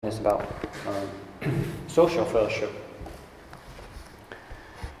is about social fellowship.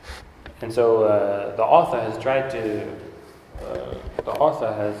 And so the author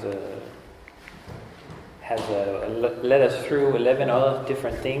has led us through 11 other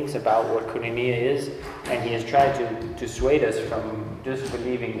different things about what koinonia is, and he has tried to dissuade us from just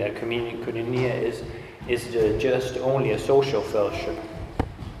believing that koinonia is just only a social fellowship.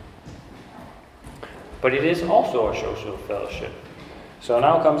 But it is also a social fellowship. So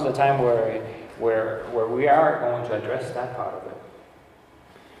now comes the time where we are going to address that part of it.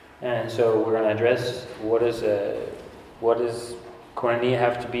 And so we're going to address what does koinonia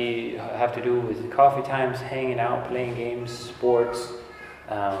have to do with coffee times, hanging out, playing games, sports.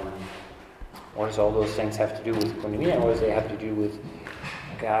 What does all those things have to do with koinonia? And what does they have to do with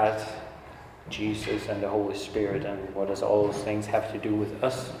God, Jesus, and the Holy Spirit? And what does all those things have to do with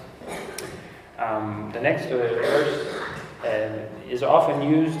us? The next verse is often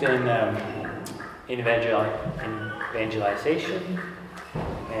used in evangelization.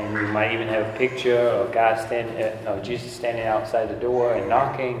 And you might even have a picture of Jesus standing outside the door and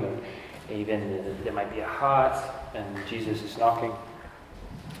knocking, or even there might be a heart and Jesus is knocking.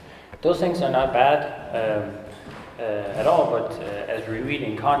 Those things are not bad at all, but as we read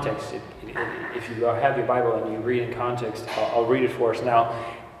in context, if you have your Bible and you read in context, I'll read it for us now.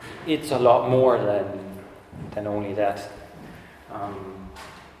 It's a lot more than only that.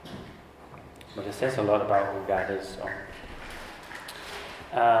 But it says a lot about who God is. So.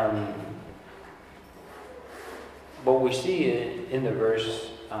 But we see in the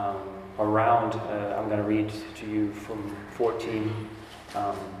verse around, I'm going to read to you from 14,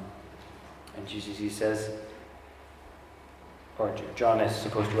 and he says, or John is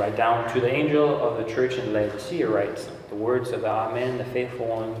supposed to write down, to the angel of the church in Laodicea writes, the words of the Amen, the faithful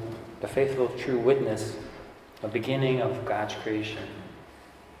one, the faithful true witness, the beginning of God's creation.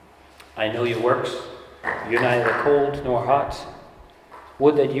 I know your works, you're neither cold nor hot.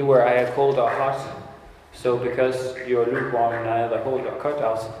 Would that you were either cold or hot. So because you are lukewarm, neither cold or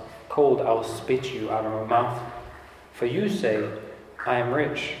cold, I will spit you out of my mouth. For you say, I am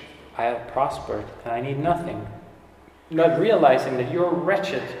rich, I have prospered, and I need nothing. Not realizing that you are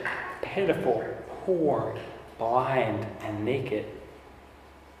wretched, pitiful, poor, blind, and naked.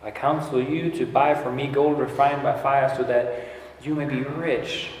 I counsel you to buy from me gold refined by fire, so that you may be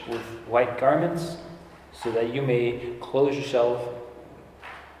rich with white garments, so that you may clothe yourself,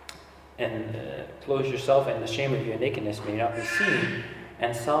 and the shame of your nakedness may not be seen,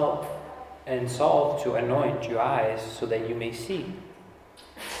 and salve to anoint your eyes, so that you may see.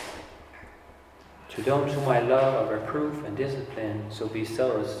 To those whom I love, I reproof and discipline, so be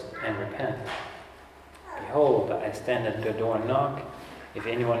zealous and repent. Behold, I stand at the door and knock. If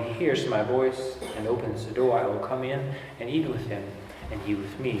anyone hears my voice and opens the door, I will come in and eat with him, and he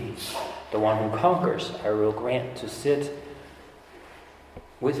with me. The one who conquers, I will grant to sit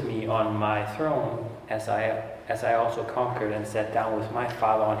with me on my throne, as I also conquered and sat down with my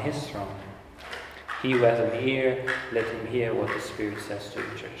Father on his throne. He who has an ear, let him hear what the Spirit says to the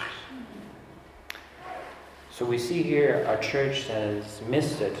churches. So we see here a church that has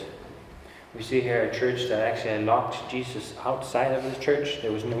missed it. We see here a church that actually locked Jesus outside of the church.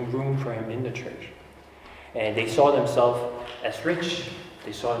 There was no room for him in the church. And they saw themselves as rich.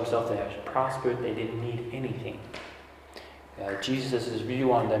 They saw themselves as prospered. They didn't need anything. Jesus'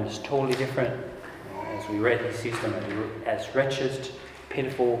 view on them is totally different. As we read, he sees them as wretched,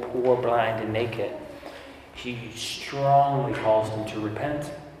 pitiful, poor, blind, and naked. He strongly calls them to repent.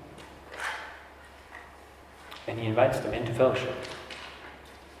 And he invites them into fellowship.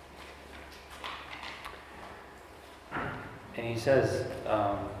 And he says,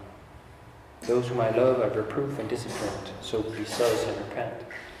 those whom I love I reproof and discipline, so be zealous and repent.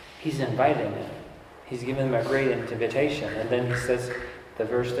 He's inviting them. He's given them a great invitation. And then he says, the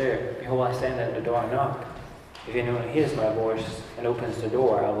verse there, behold, I stand at the door and knock. If anyone hears my voice and opens the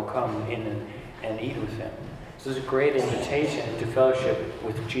door, I will come in and eat with him. So this is a great invitation to fellowship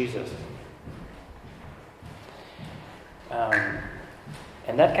with Jesus.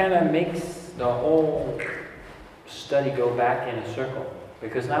 And that kind of makes the whole study go back in a circle.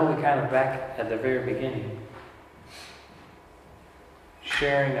 Because now we're kind of back at the very beginning.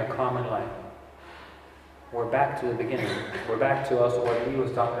 Sharing a common life. We're back to the beginning. We're back to also what he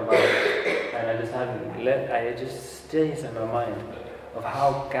was talking about. And it just stays in my mind of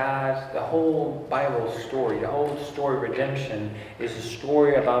how God, the whole Bible story, the whole story of redemption is a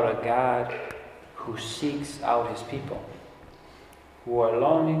story about a God who seeks out his people, who are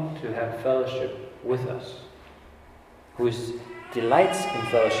longing to have fellowship with us, who delights in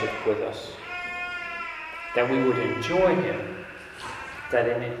fellowship with us, that we would enjoy him, that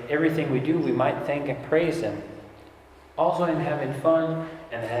in everything we do, we might thank and praise Him. Also in having fun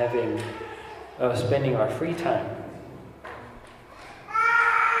and having spending our free time.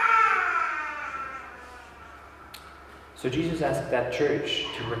 So Jesus asked that church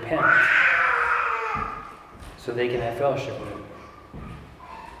to repent so they can have fellowship with Him.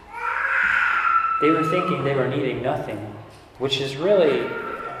 They were thinking they were needing nothing, which is really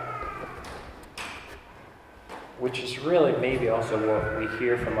maybe also what we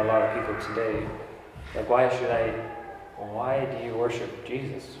hear from a lot of people today. Like, why do you worship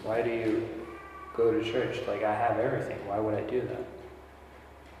Jesus? Why do you go to church? Like, I have everything. Why would I do that?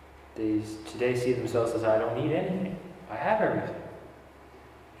 They today see themselves as, I don't need anything. I have everything.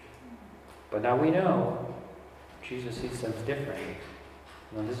 But now we know Jesus sees them differently.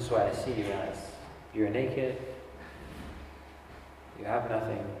 Well, this is why I see you guys. You're naked. You have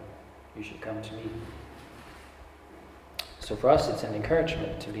nothing. You should come to me. So for us, it's an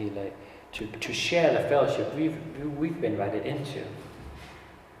encouragement to be like, to share the fellowship we've been invited into.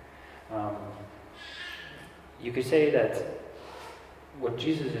 You could say that what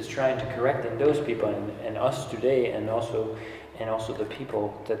Jesus is trying to correct in those people and us today, and also the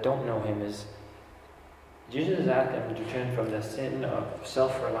people that don't know Him, is Jesus is asking them to turn from the sin of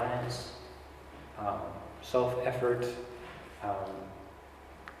self-reliance, self-effort,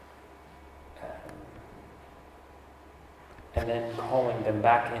 and then calling them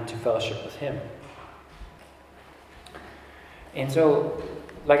back into fellowship with Him. And so,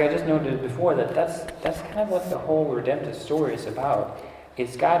 like I just noted before, that's kind of what the whole redemptive story is about.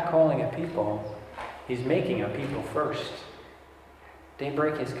 It's God calling a people. He's making a people first. They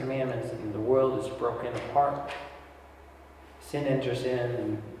break His commandments and the world is broken apart. Sin enters in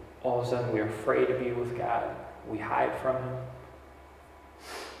and all of a sudden we're afraid to be with God. We hide from Him.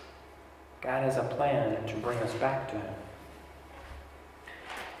 God has a plan to bring us back to Him.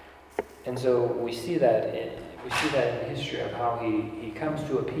 And so we see that in the history of how He comes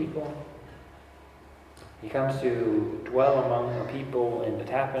to a people. He comes to dwell among a people in the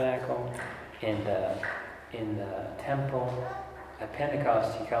tabernacle, in the temple. At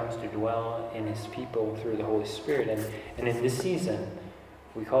Pentecost, He comes to dwell in His people through the Holy Spirit. And in this season,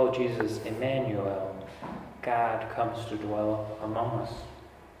 we call Jesus Emmanuel. God comes to dwell among us.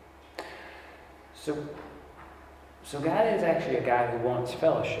 So God is actually a God who wants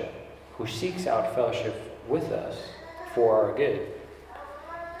fellowship, who seeks out fellowship with us for our good.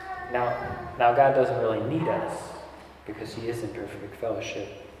 Now God doesn't really need us because He is in perfect fellowship.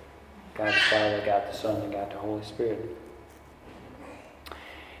 God the Father, God the Son, and God the Holy Spirit.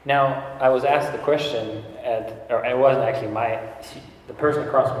 Now, I was asked the question or it wasn't actually the person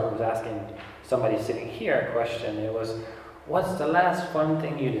across from me was asking somebody sitting here a question. It was, what's the last fun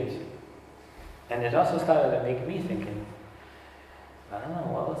thing you did? And it also started to make me thinking, I don't know,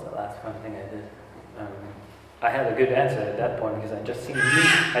 what was the last fun thing I did? I had a good answer at that point because I just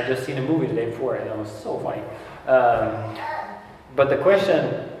seen a movie the day before and it was so funny. But the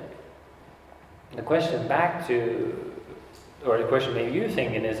question back to, or the question maybe you're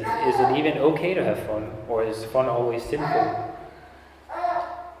thinking is it even okay to have fun, or is fun always sinful?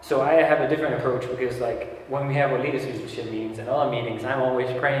 So I have a different approach because, like, when we have our leadership meetings and other meetings, I'm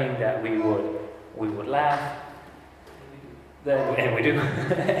always praying that we would laugh, and we do,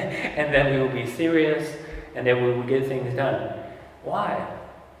 and then we will be serious, and then we will get things done. Why?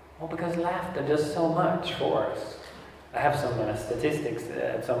 Well, because laughter does so much for us. I have some statistics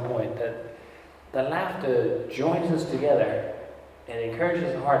at some point that the laughter joins us together. It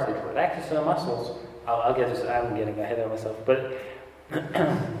encourages the heart. It relaxes the muscles. I'll get this. I'm getting ahead of myself. But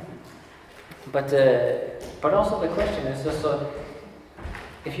also the question is just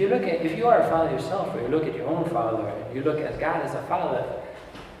if you are a father yourself, or you look at your own father, and you look at God as a father,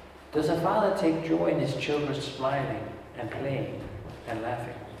 does a father take joy in his children smiling and playing and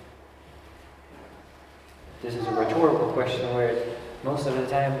laughing? This is a rhetorical question where most of the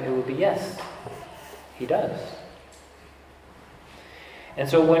time it will be yes, he does. And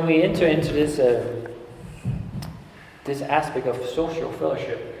so when we enter into this aspect of social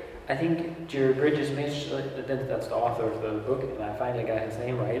fellowship, I think Jerry Bridges, that's the author of the book, and I finally got his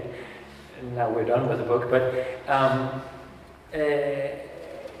name right, and now we're done with the book, but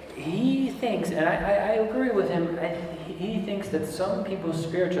he thinks, and I agree with him, he thinks that some people's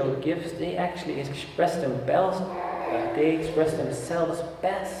spiritual gifts, they actually express themselves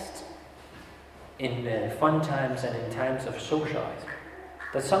best in fun times and in times of socializing.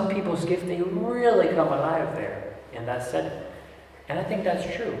 That some people's gifts, they really come alive there in that setting. And I think that's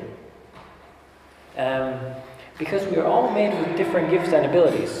true. Because we are all made with different gifts and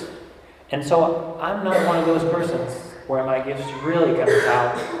abilities. And so I'm not one of those persons where my gifts really comes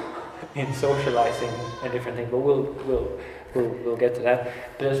out in socializing and different things. But we'll get to that.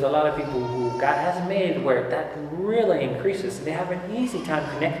 But there's a lot of people who God has made where that really increases. They have an easy time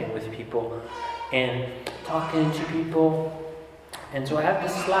connecting with people and talking to people. And so I have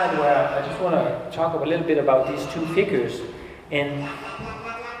this slide where I just want to talk a little bit about these two figures. And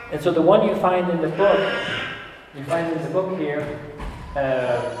so the one you find in the book here,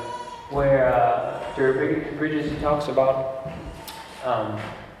 where Jerry Bridges talks about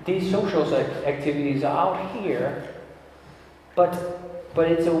these social activities are out here, but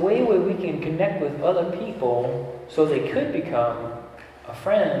it's a way where we can connect with other people so they could become a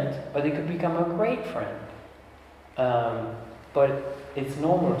friend, or they could become a great friend. But it's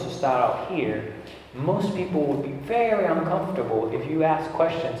normal to start out here. Most people would be very uncomfortable if you ask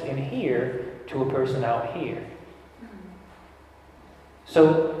questions in here to a person out here.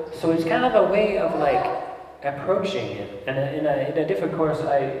 So it's kind of a way of like approaching it. And in a different course,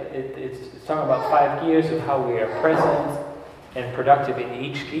 it's talking about 5 gears of how we are present and productive in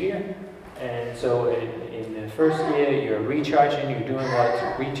each gear. And so in the first gear, you're recharging. You're doing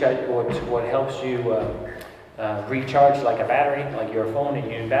what helps you recharge like a battery, like your phone and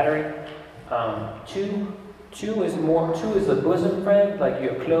your battery. Two is the bosom friend, like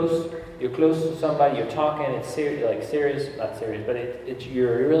you're close to somebody, you're talking, it's serious, not serious, but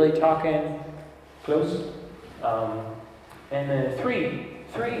you're really talking close. And then three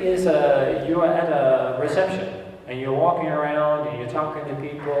is you're at a reception and you're walking around and you're talking to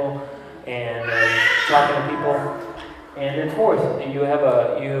people and And then fourth, you're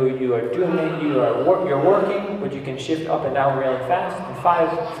working, but you can shift up and down really fast. And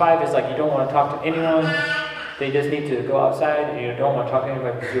five is like you don't want to talk to anyone. They just need to go outside, and you don't want to talk to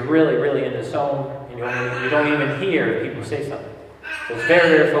anybody because you're really, really in the zone, and you don't even hear people say something. So it's very,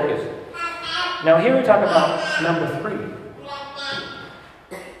 very focused. Now here we talk about number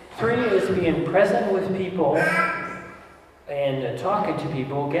 3. 3 is being present with people and talking to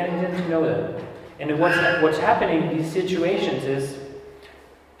people, getting them to know them. And what's happening in these situations is,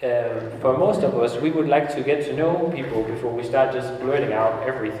 for most of us, we would like to get to know people before we start just blurting out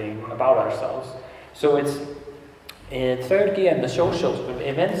everything about ourselves. So it's in third gear, and the social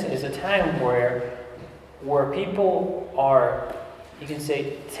events is a time where people are, you can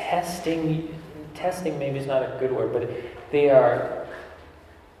say, testing maybe is not a good word, but they are,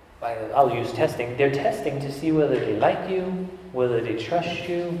 I'll use testing. They're testing to see whether they like you, whether they trust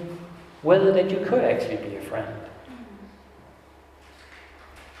you, whether that you could actually be a friend.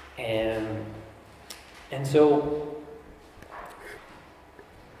 And so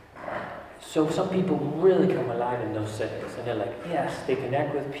some people really come alive in those settings, and they're like, yes, they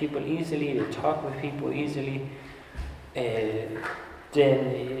connect with people easily, they talk with people easily.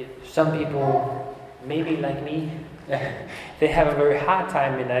 Then some people, maybe like me, they have a very hard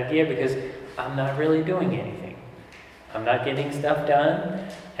time in that gear because I'm not really doing anything. I'm not getting stuff done,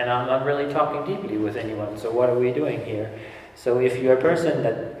 and I'm not really talking deeply with anyone. So what are we doing here? So if you're a person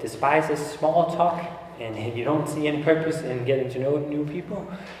that despises small talk and you don't see any purpose in getting to know new people,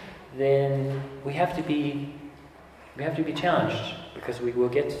 then we have to be challenged, because we will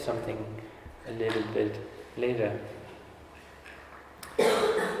get to something a little bit later.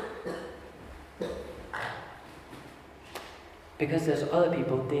 Because there's other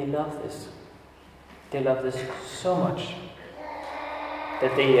people, they love this. They love this so much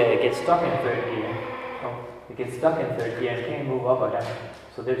that they get stuck in third gear. They get stuck in third gear and can't move up or down.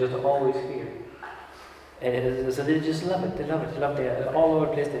 So they're just always here. And so they just love it. They love it. They love it. They're all over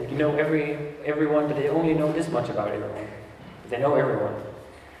the place. They know everyone, but they only know this much about everyone. They know everyone.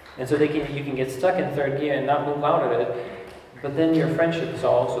 And so you can get stuck in third gear and not move out of it. But then your friendships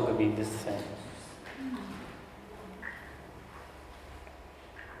also could be the same.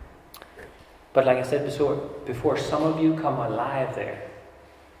 But like I said before, some of you come alive there.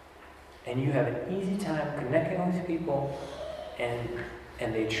 And you have an easy time connecting with people, and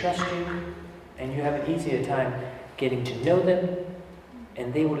they trust you, and you have an easier time getting to know them,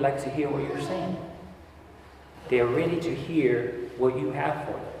 and they would like to hear what you're saying. They are ready to hear what you have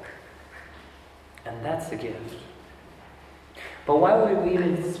for them. And that's the gift. But why would we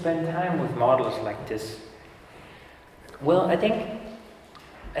even spend time with models like this? Well, I think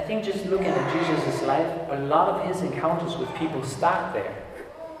just looking at Jesus' life, a lot of his encounters with people start there.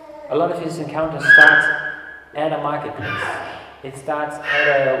 A lot of his encounters start at a marketplace. It starts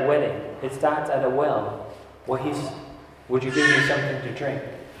at a wedding. It starts at a well, where would you give me something to drink?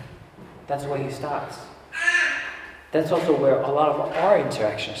 That's where he starts. That's also where a lot of our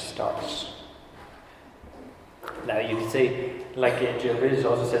interaction starts. Now you could say, like Jehovah's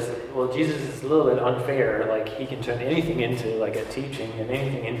also says, well, Jesus is a little bit unfair. Like he can turn anything into like a teaching and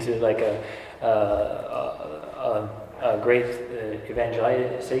anything into like a great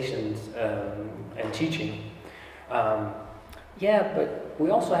evangelizations and teaching. Yeah, but we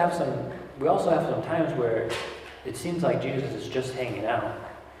also have some times where it seems like Jesus is just hanging out.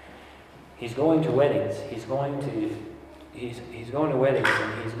 He's going to weddings. He's going to weddings,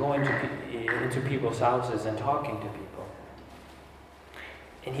 and he's going into people's houses and talking to people.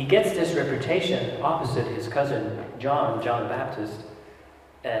 And he gets this reputation opposite his cousin John the Baptist,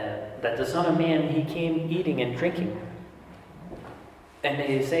 that the Son of Man, he came eating and drinking. And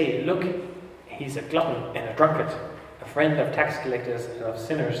they say, look, he's a glutton and a drunkard, a friend of tax collectors and of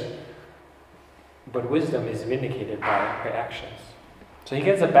sinners. But wisdom is vindicated by her actions. So he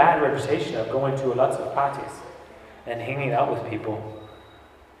gets a bad reputation of going to lots of parties and hanging out with people.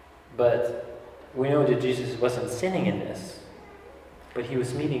 But we know that Jesus wasn't sinning in this, but he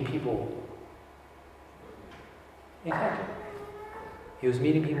was meeting people. Exactly. He was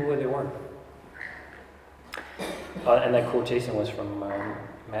meeting people where they were. And that quotation was from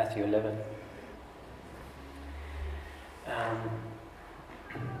Matthew 11.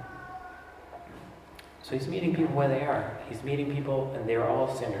 So he's meeting people where they are. He's meeting people, and they're all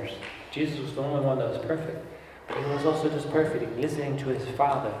sinners. Jesus was the only one that was perfect. But he was also just perfect in listening to his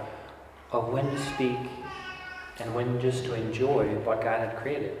Father of when to speak and when just to enjoy what God had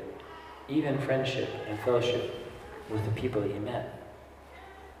created. Even friendship and fellowship with the people he met.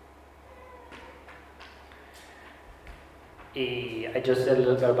 I just said a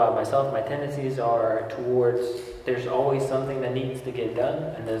little bit about myself. My tendencies are towards there's always something that needs to get done,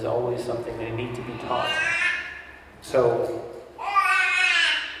 and there's always something that needs to be taught. So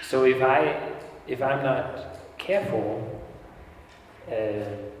if I'm not careful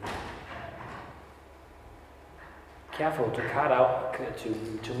to cut out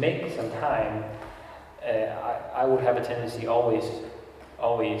to make some time, I would have a tendency always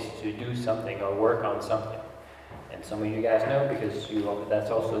to do something or work on something. And some of you guys know because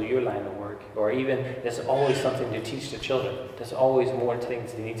that's also your line of work. Or even there's always something to teach the children. There's always more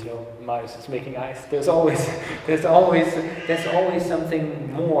things they need to know. Marius is making eyes. There's always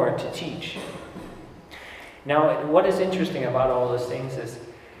something more to teach. Now, what is interesting about all those things is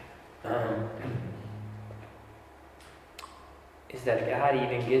that God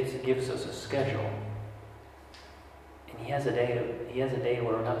even gives us a schedule. And He has a day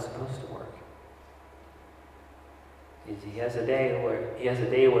where we're not supposed to work. He has a day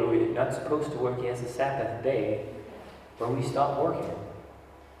where we're not supposed to work. He has a Sabbath day where we stop working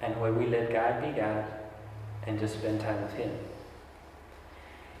and where we let God be God and just spend time with Him.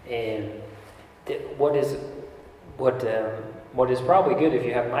 And what is probably good if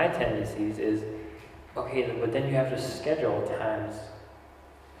you have my tendencies is okay, but then you have to schedule times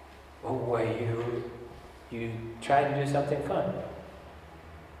where you try to do something fun.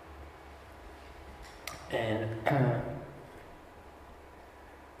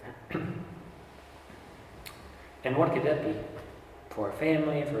 And what could that be? For a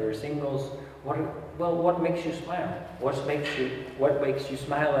family, for singles, what makes you smile? What makes you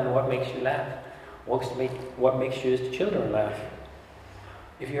smile and what makes you laugh? What makes your children laugh?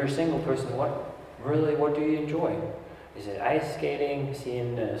 If you're a single person, what do you enjoy? Is it ice skating,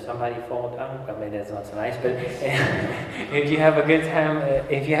 seeing somebody fall down? Well, maybe that's not so nice, but if you have a good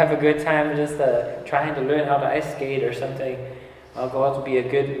time, just trying to learn how to ice skate or something, I'll go out to be a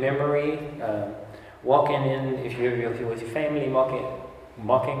good memory. Walking in, if you're with your family, walking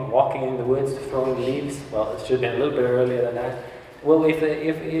in the woods, throwing leaves. Well, it should have been a little bit earlier than that. Well, if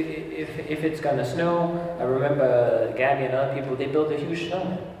it's gonna snow, I remember Gabby and other people, they built a huge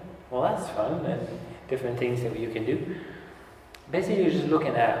snowman. Well, that's fun, and different things that you can do. Basically, you're just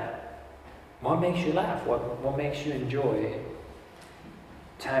looking at what makes you laugh, what makes you enjoy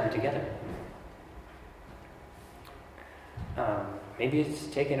time together. Maybe it's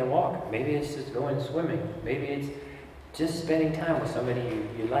taking a walk. Maybe it's just going swimming. Maybe it's just spending time with somebody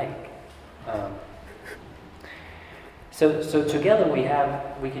you like. So together we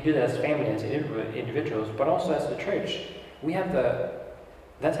can do that as family, as individuals, but also as the church. We have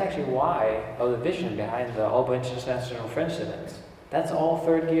that's actually why, the vision behind the Aalborg International Friends events. That's all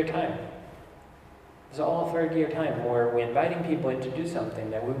third gear time. It's all third gear time where we're inviting people in to do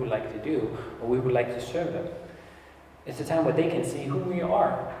something that we would like to do, or we would like to serve them. It's a time where they can see who we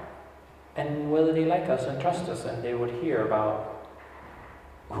are and whether they like us and trust us, and they would hear about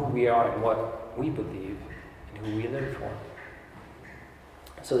who we are and what we believe and who we live for.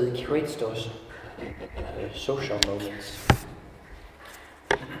 So it creates those social moments.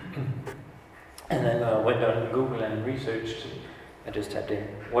 And then I went on Google and researched. I just typed in,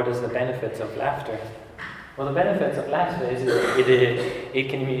 what is the benefits of laughter? Well, the benefits of laughter is it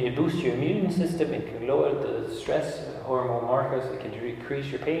can boost your immune system, it can lower the stress hormone markers, it can decrease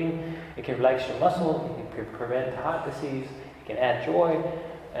your pain, it can relax your muscle, it can prevent heart disease, it can add joy,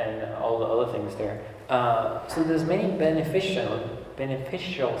 and all the other things there. So there's many beneficial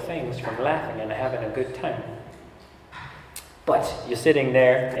things from laughing and having a good time. But you're sitting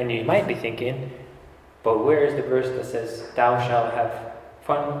there and you might be thinking, but where is the verse that says, thou shalt have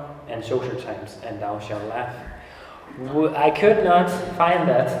fun and social times, and thou shalt laugh? I could not find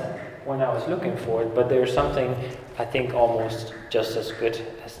that when I was looking for it, but there's something I think almost just as good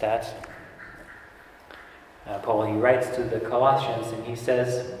as that. Paul, he writes to the Colossians and he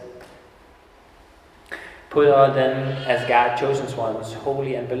says, put on then as God chosen ones,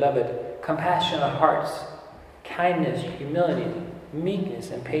 holy and beloved, compassionate hearts, kindness, humility,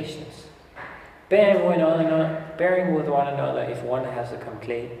 meekness, and patience, bearing with one another if one has a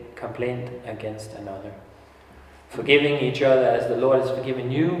complaint against another, forgiving each other as the Lord has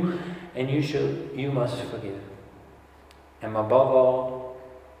forgiven you, and you must forgive. And above all,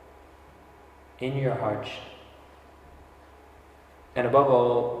 in your hearts, and above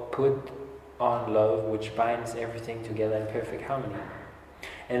all, put on love, which binds everything together in perfect harmony.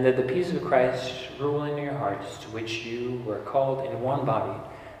 And let the peace of Christ rule in your hearts, to which you were called in one body,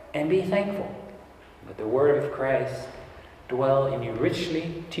 and be thankful. Let the word of Christ dwell in you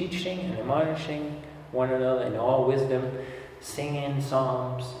richly, teaching and admonishing one another in all wisdom, singing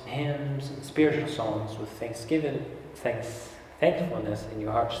psalms, hymns, and spiritual songs with thankfulness in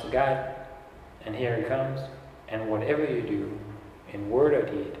your hearts to God. And here it comes. And whatever you do, in word or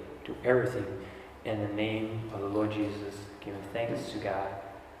deed, do everything in the name of the Lord Jesus, giving thanks to God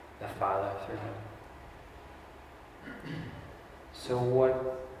the Father through him. So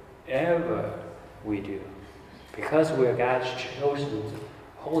whatever we do, because we are God's chosen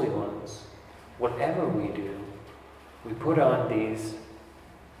holy ones, whatever we do, we put on these,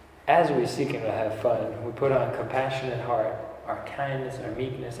 as we're seeking to have fun, we put on compassionate heart, our kindness, our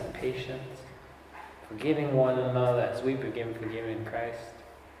meekness, our patience, forgiving one another as we've been forgiven in Christ.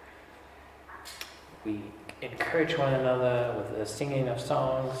 We encourage one another with the singing of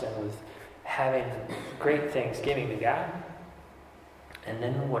songs and with having great thanksgiving to God. And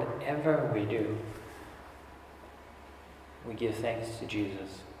then whatever we do, we give thanks to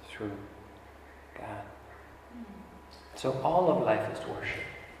Jesus through God. So all of life is worship.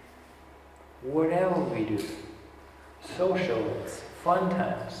 Whatever we do, socials, fun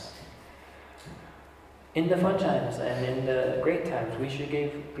times, in the fun times and in the great times, we should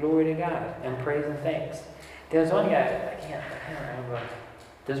give glory to God and praise and thanks. There's one guy, I can't remember.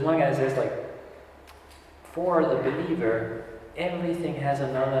 There's one guy that says, like, for the believer, everything has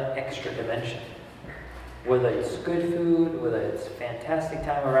another extra dimension. Whether it's good food, whether it's fantastic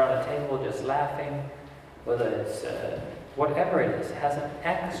time around a table just laughing, whether it's whatever it is, has an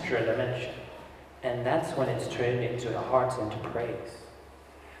extra dimension. And that's when it's turned into our hearts into praise.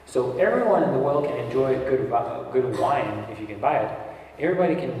 So everyone in the world can enjoy good wine if you can buy it.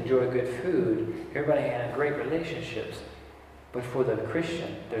 Everybody can enjoy good food. Everybody can have great relationships. But for the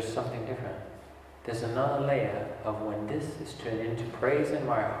Christian, there's something different. There's another layer of when this is turned into praise in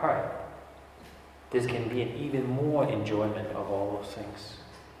my heart, this can be an even more enjoyment of all those things.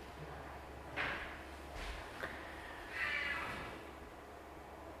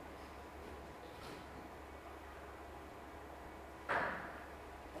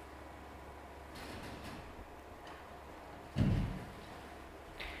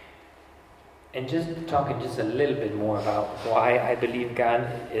 And just talking just a little bit more about why I believe God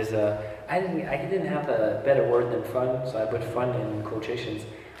is I didn't have a better word than fun, so I put fun in quotations.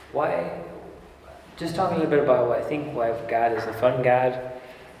 Why? Just talking a little bit about why God is a fun God.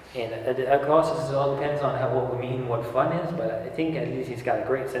 And of course, this all depends on what we mean, what fun is, but I think at least he's got a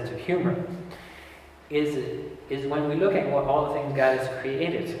great sense of humor. Is when we look at all the things God has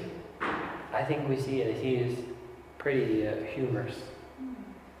created, I think we see that he is pretty humorous.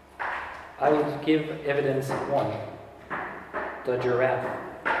 I would give evidence of one. The giraffe.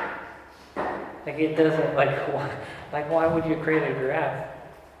 Like it doesn't, why would you create a giraffe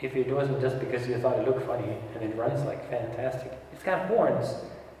if it wasn't just because you thought it looked funny and it runs like fantastic? It's got horns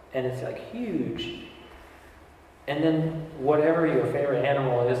and it's like huge. And then whatever your favorite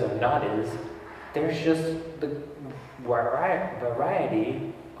animal is or not is, there's just the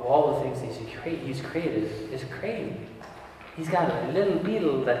variety of all the things he's created is crazy. He's got a little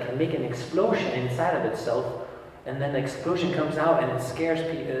beetle that can make an explosion inside of itself, and then the explosion comes out and it scares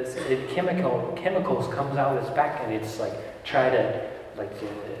people. Chemicals comes out its back, and it's like try to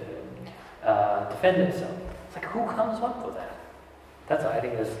defend itself. It's like, who comes up with that? That's what I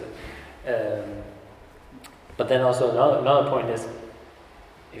think is. But then also another point is,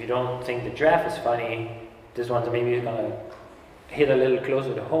 if you don't think the giraffe is funny, this one's maybe going to hit a little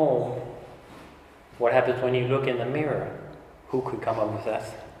closer to home. What happens when you look in the mirror? Who could come up with that?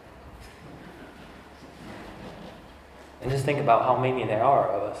 And just think about how many there are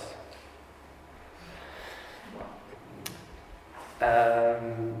of us.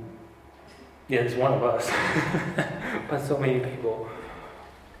 Yeah, it's one of us. But so many people.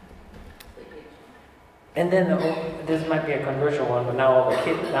 And then this might be a controversial one, but now all the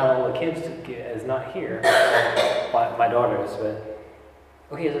kids is not here. My daughter is, but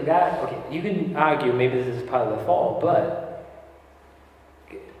okay. So you can argue maybe this is part of the fall, but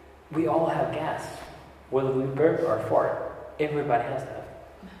we all have gas, whether we burp or fart. Everybody has that.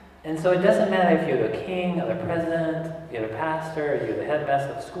 And so it doesn't matter if you're the king or the president, you're the pastor, you're the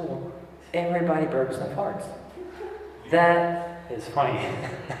headmaster of school. Everybody burps and farts. That is funny.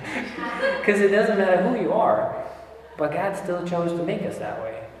 Because it doesn't matter who you are, but God still chose to make us that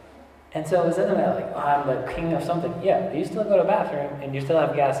way. And so it doesn't matter, like, I'm the king of something. Yeah, you still go to the bathroom, and you still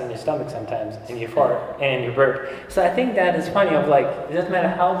have gas in your stomach sometimes, and you fart, and you burp. So I think that is funny of like, it doesn't matter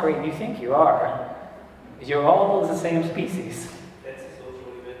how great you think you are, you're all the same species. That's a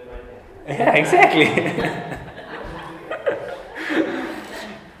social event right there. Yeah, exactly.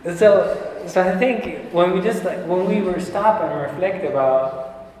 So I think when we stop and reflect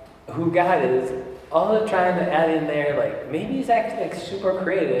about who God is, all the trying to add in there, like maybe he's actually like super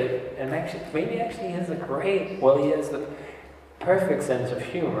creative, and maybe actually he has he has the perfect sense of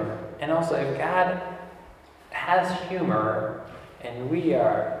humor. And also, if God has humor, and we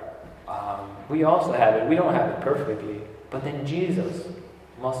also have it. We don't have it perfectly, but then Jesus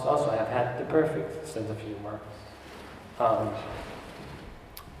must also have had the perfect sense of humor.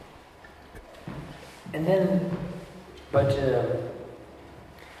 And then, but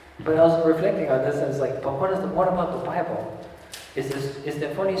also reflecting on this, is like, but what about the Bible? Is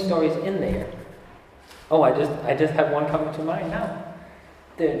there funny stories in there? Oh, I just have one coming to mind now.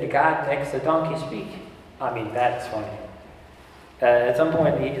 The God makes the donkey speak. I mean, that's funny. At some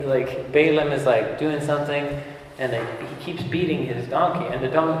point, Balaam is like doing something, and he keeps beating his donkey, and the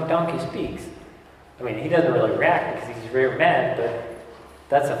donkey speaks. I mean, he doesn't really react because he's very mad, but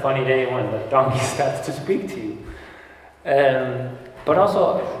that's a funny day when the donkey starts to speak to you. But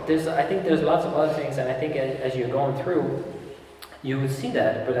also, I think there's lots of other things, and I think as you're going through, you would see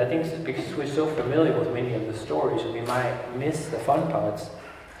that. But I think because we're so familiar with many of the stories, we might miss the fun parts.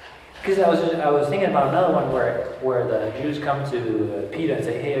 Because I was thinking about another one where the Jews come to Peter and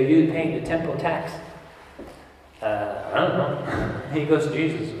say, "Hey, are you paying the temple tax?" I don't know. He goes to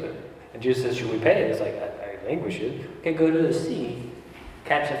Jesus, and Jesus says, "Should we pay it?" It's like, I think we should. Okay, go to the sea,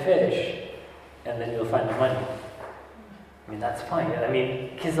 catch a fish, and then you'll find the money. I mean, that's funny. I mean,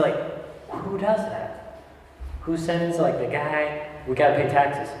 because who does that? Who sends the guy, we gotta pay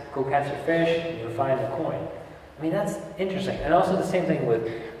taxes, go catch a fish, and you'll find a coin. I mean, that's interesting. And also the same thing with,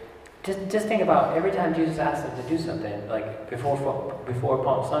 just think about every time Jesus asked them to do something, like before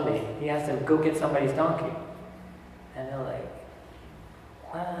Palm Sunday, he asked them, go get somebody's donkey. And they're like,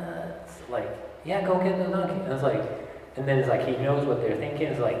 what? Yeah, go get the donkey. And it's and then it's he knows what they're thinking.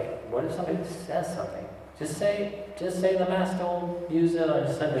 It's what if somebody says something? Just say the master will use it and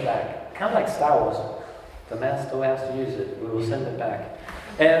send it back. Kind of like Star Wars. The master has to use it. We will send it back.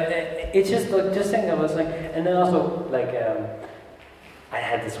 And it's just saying that was and then also I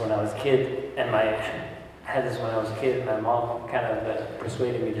had this when I was a kid, and my mom kind of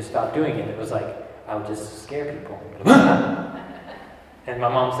persuaded me to stop doing it. It was I would just scare people. And my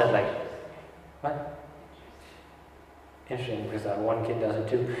mom said what? Interesting, because one kid does it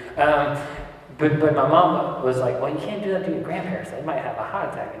too. But my mom was well, you can't do that to your grandparents. They might have a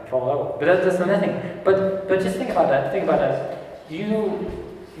heart attack and fall over. But that's nothing. But just think about that. Think about that.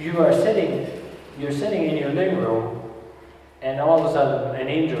 You're sitting in your living room, and all of a sudden an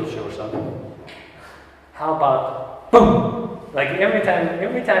angel shows up. How about boom? Every time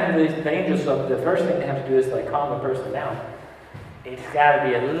the angel shows up, the first thing they have to do is calm the person down. It's got to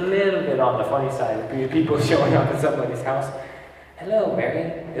be a little bit on the funny side. People showing up at somebody's house. Hello,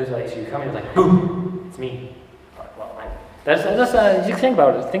 Mary. It was she come in boom, it's me. Well, that's just think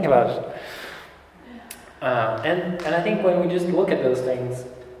about it. Think about it. And I think when we just look at those things,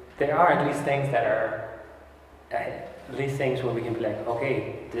 there are at least things that are where we can be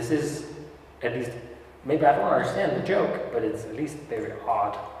okay, this is at least, maybe I don't understand the joke, but it's at least very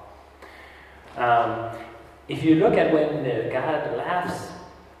odd. If you look at when God laughs,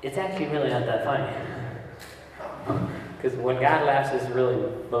 it's actually really not that funny. Because when God laughs, it's really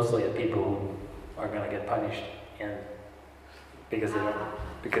mostly at people who are going to get punished, and because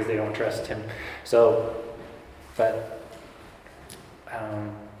they don't trust Him. So, but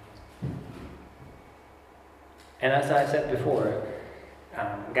and as I said before,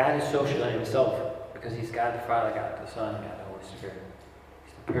 God is social in Himself because He's God the Father, God the Son, God the Holy Spirit.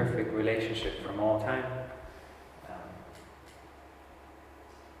 He's the perfect relationship from all time.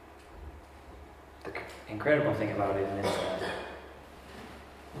 The incredible thing about it is that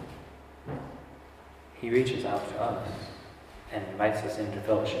He reaches out to us and invites us into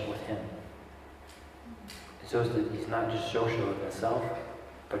fellowship with Him. It shows that He's not just social with Himself,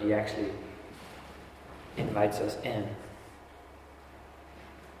 but He actually invites us in.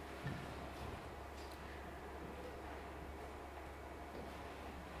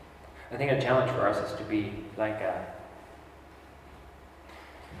 I think a challenge for us is to be like,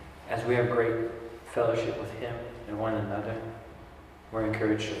 as we have great fellowship with Him and one another, we're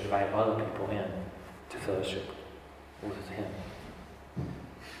encouraged to invite other people in to fellowship with Him.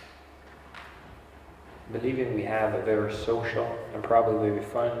 Believing we have a very social and probably very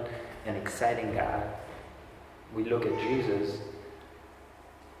fun and exciting God, we look at Jesus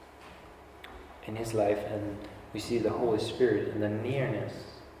in His life and we see the Holy Spirit and the nearness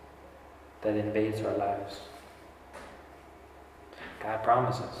that invades our lives. God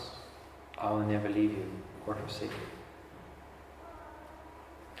promises, I will never leave you or forsake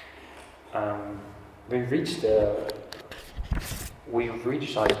you. We've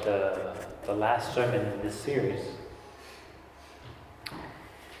reached like the last sermon in this series.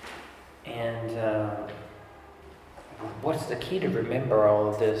 And what's the key to remember all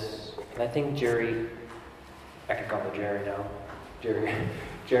of this? And I think Jerry, I can call him Jerry now.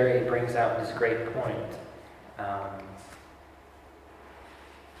 Jerry brings out this great point.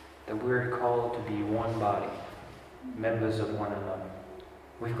 That we're called to be one body, members of one another.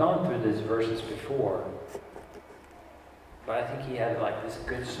 We've gone through these verses before, but I think he had like this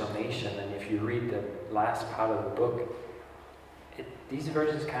good summation, and if you read the last part of the book, these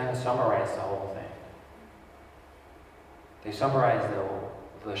verses kind of summarize the whole thing. They summarize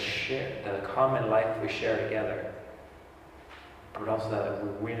the common life we share together, but also that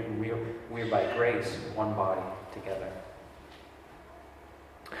we're by grace one body together.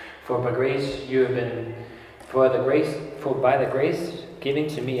 For by the grace given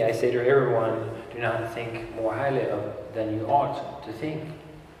to me, I say to everyone, do not think more highly of than you ought to think,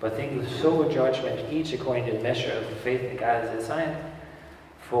 but think with sober judgment, each according to the measure of the faith that God has assigned.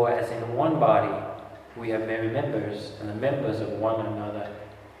 For as in one body we have many members, and the members of one another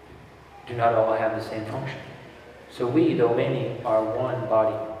do not all have the same function. So we, though many, are one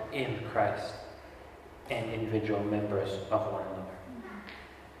body in Christ, and individual members of one another.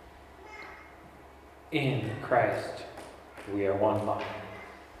 In Christ, we are one body.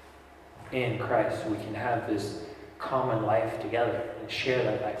 In Christ, we can have this common life together and share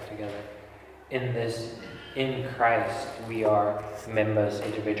that life together. In Christ, we are members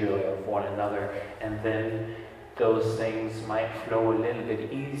individually of one another, and then those things might flow a little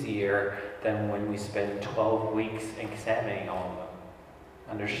bit easier than when we spend 12 weeks examining all of them.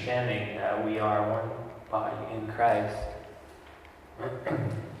 Understanding that we are one body in Christ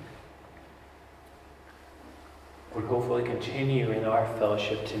would hopefully continue in our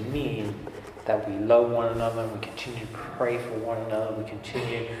fellowship to mean that we love one another, we continue to pray for one another, we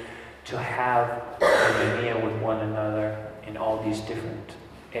continue to have koinonia with one another in all these different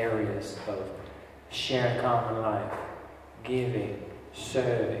areas of sharing common life, giving,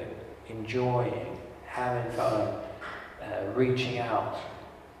 serving, enjoying, having fun, reaching out.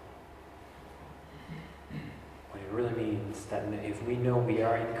 What it really means that if we know we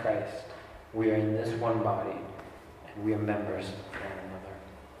are in Christ, we are in this one body, and we are members of one another.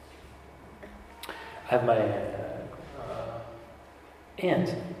 I have my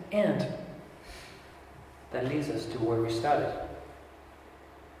and that leads us to where we started.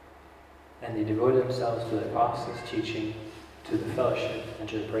 And they devoted themselves to the apostles' teaching, to the fellowship, and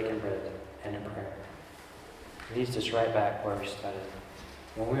to the breaking bread and in prayer. It leads us right back where we started.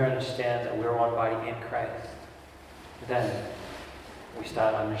 When we understand that we're one body in Christ, then we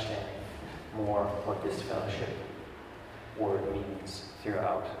start understanding more what this fellowship word means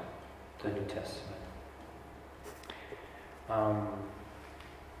throughout the New Testament.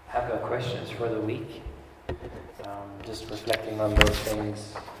 Have got questions for the week. Just reflecting on those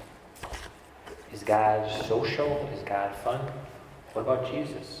things. Is God social? Is God fun? What about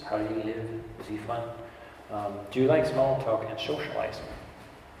Jesus? How did He live? Was He fun? Do you like small talk and socializing?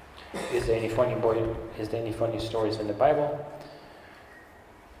 Is there any funny stories in the Bible?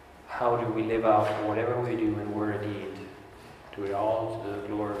 How do we live out whatever we do in word or deed Do it all to the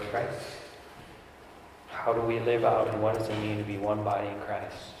glory of Christ. How do we live out, and what does it mean to be one body in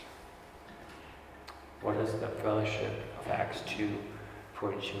Christ? What does the fellowship of Acts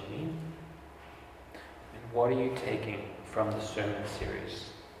 2:42 mean? And what are you taking from the sermon series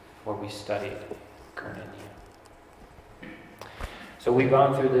where we studied Koinonia? So we've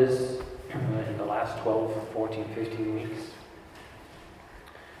gone through this in the last 12, 14, 15 weeks.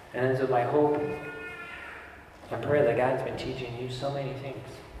 And it's my hope and prayer that God's been teaching you so many things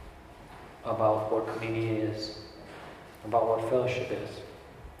about what Koinonia is, about what fellowship is,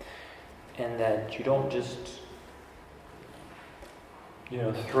 and that you don't just,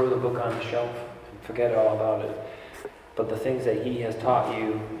 throw the book on the shelf and forget all about it, but the things that He has taught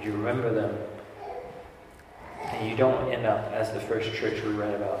you, you remember them, and you don't end up as the first church we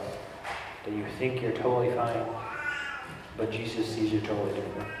read about, that you think you're totally fine, but Jesus sees you totally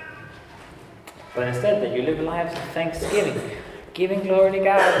different. But instead that you live lives of thanksgiving, giving glory to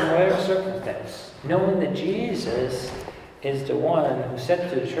God in whatever circumstance, knowing that Jesus is the one who said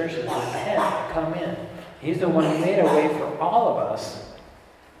to the churches, repent, come in. He's the one who made a way for all of us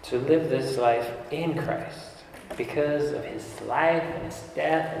to live this life in Christ. Because of His life and His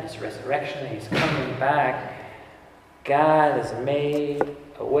death and His resurrection and His coming back, God has made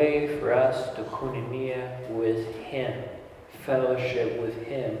a way for us to koinonia with Him, fellowship with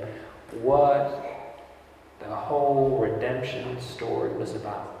Him. What the whole redemption story was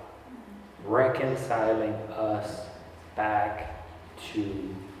about. Reconciling us back to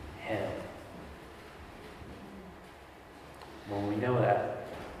Him. When we know that,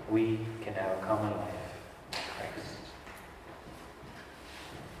 we can have a common life with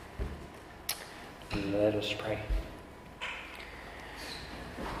Christ. Let us pray.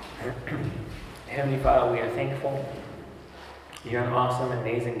 Heavenly Father, we are thankful. You're an awesome,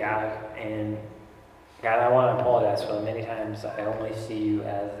 amazing God, and God, I want to apologize for the many times I only see You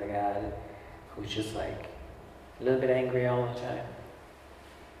as the God who's just like a little bit angry all the time.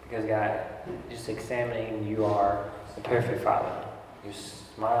 Because God, just examining, You are the perfect Father. You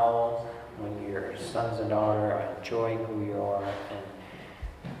smile when your sons and daughters are enjoying who You are, and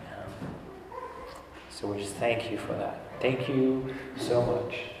so we just thank You for that. Thank You so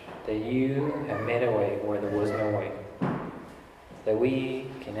much that You have made a way where there was no way. That we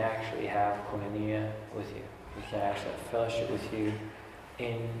can actually have koinonia with You. We can actually have fellowship with You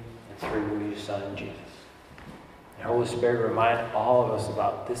in and through Your Son, Jesus. And Holy Spirit, remind all of us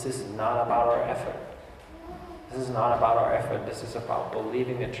about this is not about our effort. This is not about our effort. This is about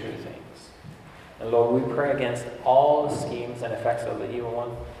believing the true things. And Lord, we pray against all the schemes and effects of the evil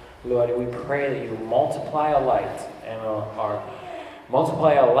one. Lord, we pray that You multiply our light and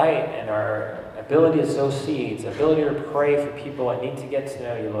our ability to sow seeds, ability to pray for people that need to get to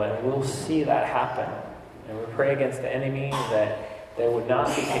know You, Lord, and we'll see that happen. And we pray against the enemy that there would not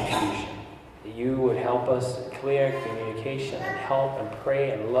be confusion, that You would help us clear communication and help and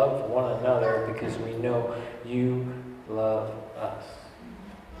pray and love one another because we know You love us.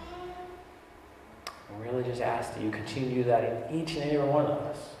 And really just ask that You continue to do that in each and every one of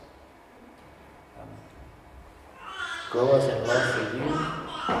us. Grow us in love for You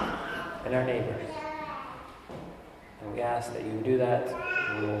and our neighbors. And we ask that You do that.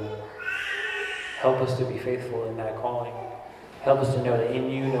 You will help us to be faithful in that calling. Help us to know that in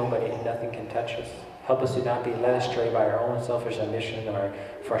You nothing can touch us. Help us to not be led astray by our own selfish ambition or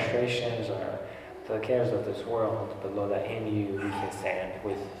frustrations or the cares of this world, but Lord, that in You we can stand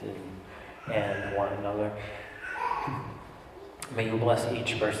with You and one another. May You bless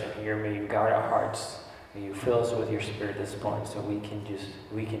each person here. May You guard our hearts. May You fill us with Your Spirit this morning so we can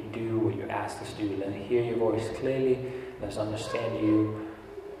do what You ask us to do. Let us hear Your voice clearly. Let us understand You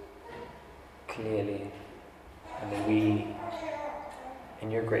clearly. And may we,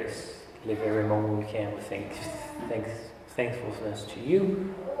 in Your grace, live every moment we can with thankfulness to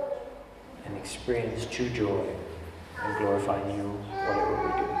You and experience true joy and glorifying You whatever we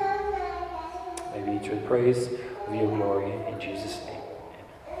do. May we each with praise of Your glory in Jesus' name.